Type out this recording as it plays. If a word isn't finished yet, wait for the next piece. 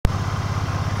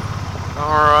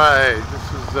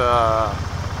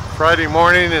Friday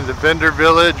morning in the vendor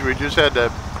village. We just had the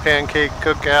pancake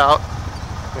cookout.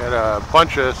 We had a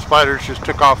bunch of spiders just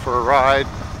took off for a ride,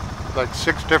 like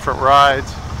 6 different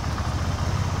rides.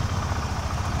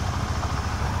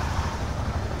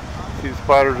 See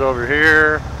spiders over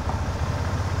here.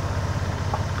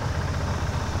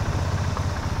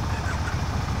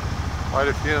 Quite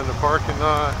a few in the parking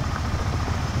lot.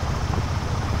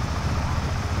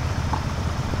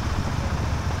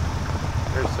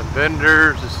 There's some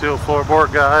vendors, the steel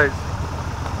floorboard guys.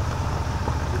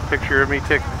 There's a picture of me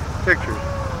taking pictures.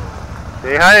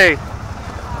 Say hi.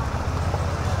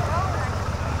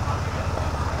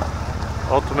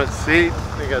 Ultimate seats.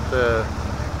 They got the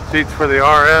seats for the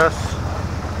RS.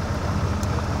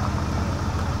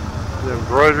 The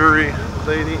embroidery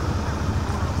lady.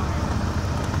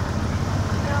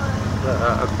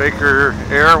 The Baker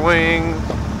Air Wing.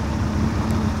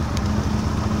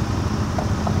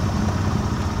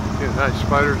 Nice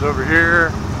spiders over here.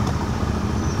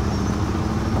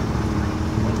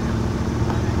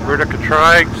 Vertica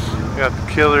Trikes. Got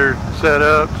the killer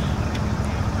setups.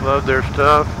 Love their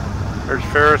stuff. There's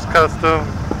Ferris Custom,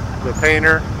 the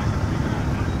painter.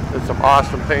 Did some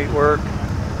awesome paint work.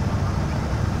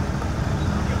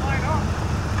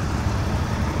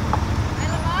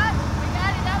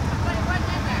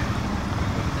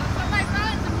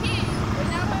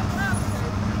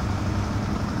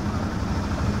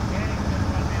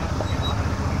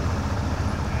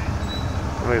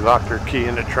 Somebody locked their key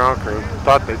in the trunk, or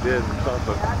thought they did or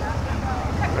something.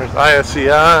 There's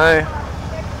ISCI.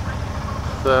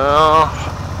 So,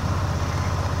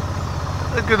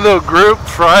 a good little group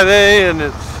Friday, and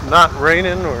it's not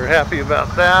raining. We're happy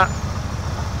about that.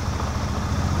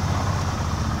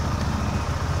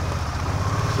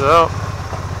 So,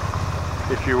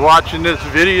 if you're watching this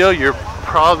video, you're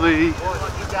probably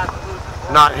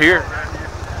not here.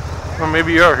 Or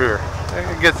maybe you are here.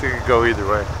 I guess it could go either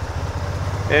way.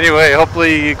 Anyway,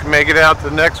 hopefully you can make it out to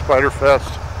the next Spyderfest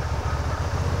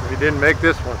if you didn't make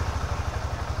this one.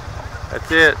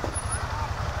 That's it.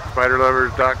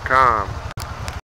 Spiderlovers.com